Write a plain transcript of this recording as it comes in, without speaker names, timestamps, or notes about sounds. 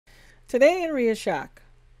Today in Ria Shack,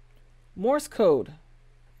 Morse code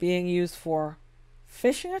being used for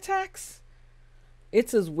phishing attacks?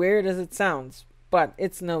 It's as weird as it sounds, but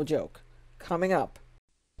it's no joke. Coming up.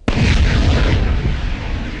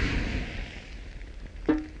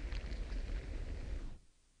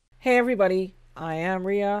 Hey everybody, I am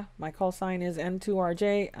Ria. My call sign is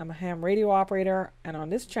N2RJ. I'm a ham radio operator, and on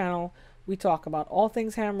this channel, we talk about all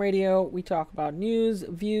things ham radio. We talk about news,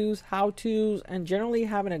 views, how-tos, and generally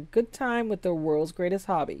having a good time with the world's greatest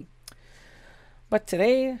hobby. But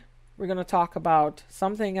today, we're going to talk about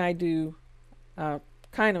something I do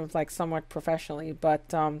kind of like somewhat professionally, but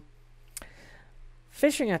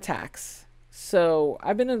phishing attacks. So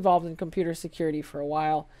I've been involved in computer security for a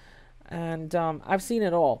while, and I've seen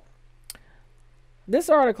it all. This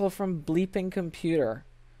article from Bleeping Computer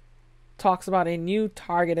talks about a new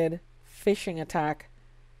targeted phishing attack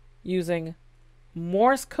using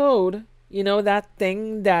Morse code. You know, that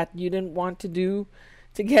thing that you didn't want to do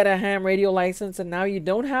to get a ham radio license, and now you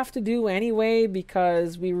don't have to do anyway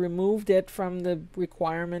because we removed it from the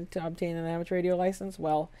requirement to obtain an amateur radio license.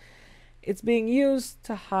 Well, it's being used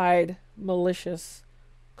to hide malicious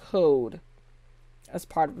code as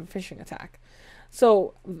part of a phishing attack.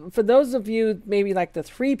 So for those of you, maybe like the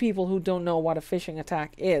 3 people who don't know what a phishing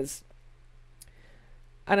attack is,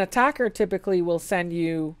 an attacker typically will send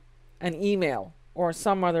you an email or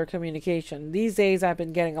some other communication. These days I've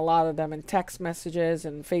been getting a lot of them in text messages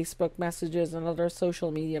and Facebook messages and other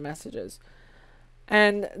social media messages.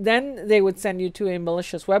 And then they would send you to a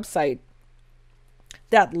malicious website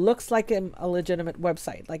that looks like a legitimate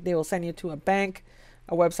website. Like they will send you to a bank,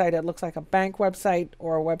 a website that looks like a bank website,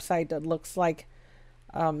 or a website that looks like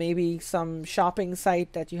maybe some shopping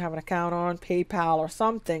site that you have an account on, PayPal or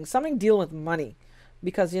something deal with money,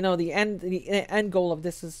 because you know the end goal of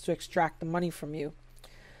this is to extract the money from you.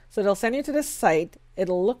 So they'll send you to this site.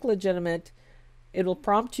 It'll look legitimate. It'll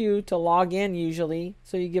prompt you to log in usually,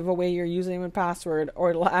 so you give away your username and password, or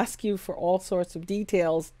it'll ask you for all sorts of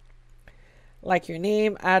details like your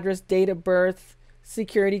name, address, date of birth,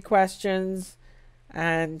 security questions,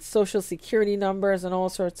 and social security numbers and all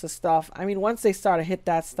sorts of stuff. I mean, once they start to hit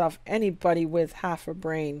that stuff, anybody with half a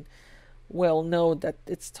brain will know that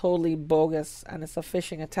it's totally bogus and it's a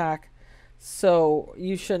phishing attack. So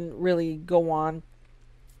you shouldn't really go on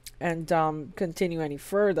and continue any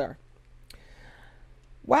further.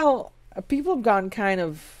 Well, people have gotten kind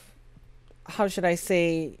of, how should I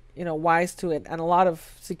say, you know, wise to it, and a lot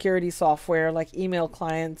of security software like email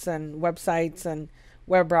clients and websites and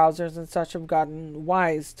web browsers and such have gotten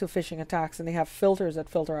wise to phishing attacks, and they have filters that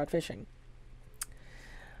filter out phishing.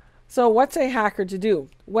 So what's a hacker to do?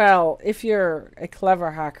 Well, if you're a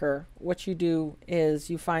clever hacker, what you do is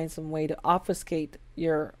you find some way to obfuscate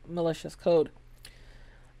your malicious code.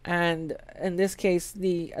 And in this case,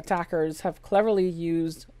 the attackers have cleverly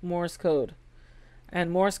used Morse code. And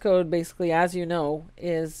Morse code, basically, as you know,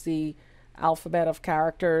 is the alphabet of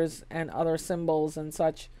characters and other symbols and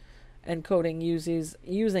such. Encoding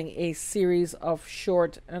using a series of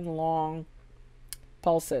short and long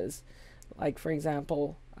pulses. Like, for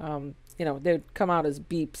example, you know, they would come out as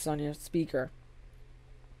beeps on your speaker.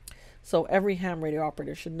 So every ham radio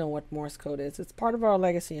operator should know what Morse code is. It's part of our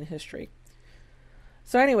legacy and history.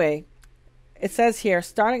 So anyway, it says here,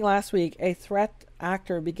 starting last week, a threat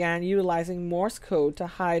actor began utilizing Morse code to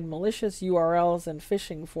hide malicious URLs and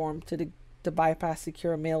phishing forms to bypass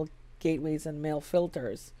secure mail gateways and mail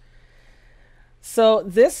filters. So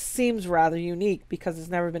this seems rather unique because it's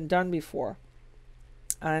never been done before.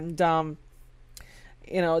 And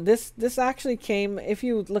you know, this actually came, if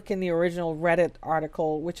you look in the original Reddit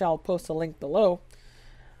article, which I'll post a link below,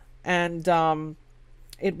 and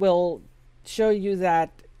it will show you that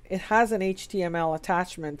it has an HTML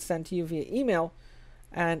attachment sent to you via email,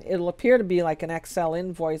 and it'll appear to be like an Excel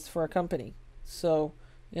invoice for a company. So,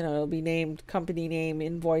 you know, it'll be named company name,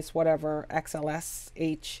 invoice, whatever,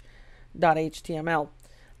 XLSH.html.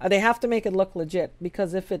 They have to make it look legit,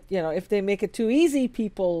 because if it, you know, if they make it too easy,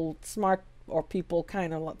 people smart, or people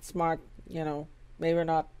kind of smart, you know, maybe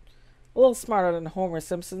not a little smarter than Homer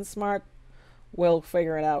Simpson smart, will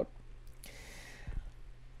figure it out.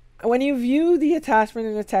 When you view the attachment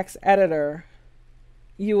in the text editor,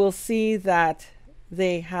 you will see that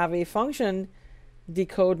they have a function,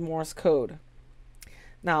 decode Morse code.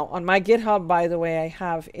 Now, on my GitHub, by the way, I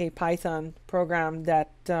have a Python program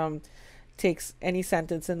that takes any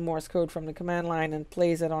sentence in Morse code from the command line and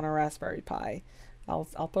plays it on a Raspberry Pi.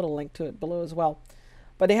 I'll put a link to it below as well.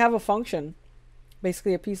 But they have a function,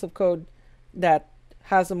 basically a piece of code that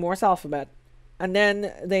has the Morse alphabet, and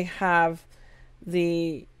then they have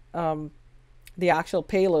the actual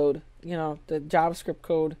payload, you know, the JavaScript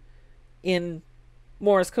code in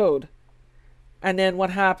Morse code. And then what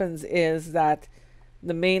happens is that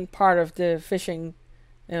the main part of the phishing,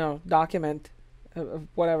 document of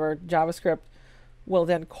whatever JavaScript will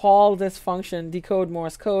then call this function decode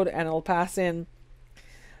Morse code, and it'll pass in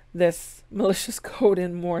this malicious code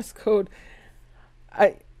in Morse code.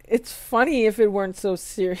 It's funny if it weren't so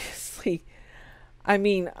seriously. I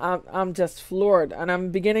mean, I'm just floored, and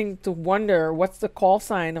I'm beginning to wonder what's the call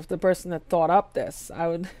sign of the person that thought up this. I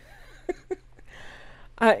would.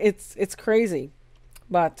 It's crazy,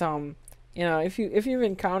 but if you've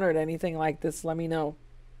encountered anything like this, let me know.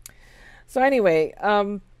 So anyway,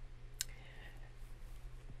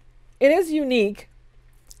 it is unique,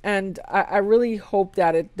 and I really hope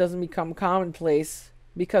that it doesn't become commonplace,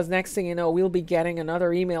 because next thing you know, we'll be getting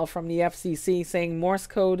another email from the FCC saying Morse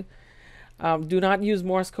code, do not use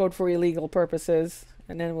Morse code for illegal purposes,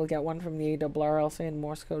 and then we'll get one from the ARRL saying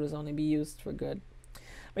Morse code is only be used for good.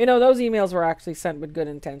 Those emails were actually sent with good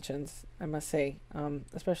intentions, I must say.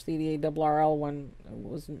 Especially the ARRL one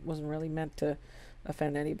wasn't really meant to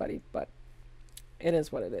offend anybody, but it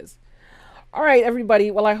is what it is. All right,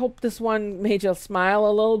 everybody. Well, I hope this one made you smile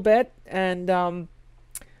a little bit, and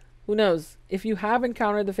who knows, if you have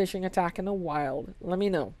encountered the phishing attack in the wild, let me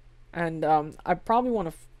know. And I probably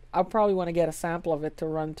want to get a sample of it to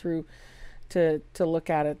run through to look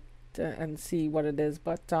at it and see what it is.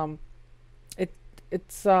 But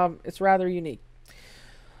it's rather unique.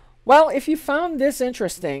 Well, if you found this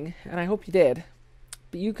interesting, and I hope you did,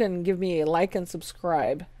 you can give me a like and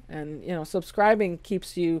subscribe. And subscribing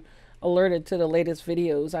keeps you alerted to the latest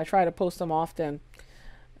videos. I try to post them often.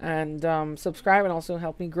 And subscribing also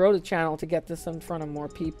helped me grow the channel to get this in front of more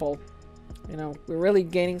people. We're really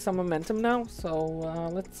gaining some momentum now, so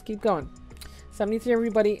let's keep going. 73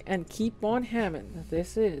 everybody, and keep on hamming.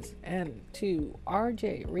 This is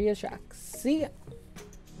N2RJ Ria Shack. See ya.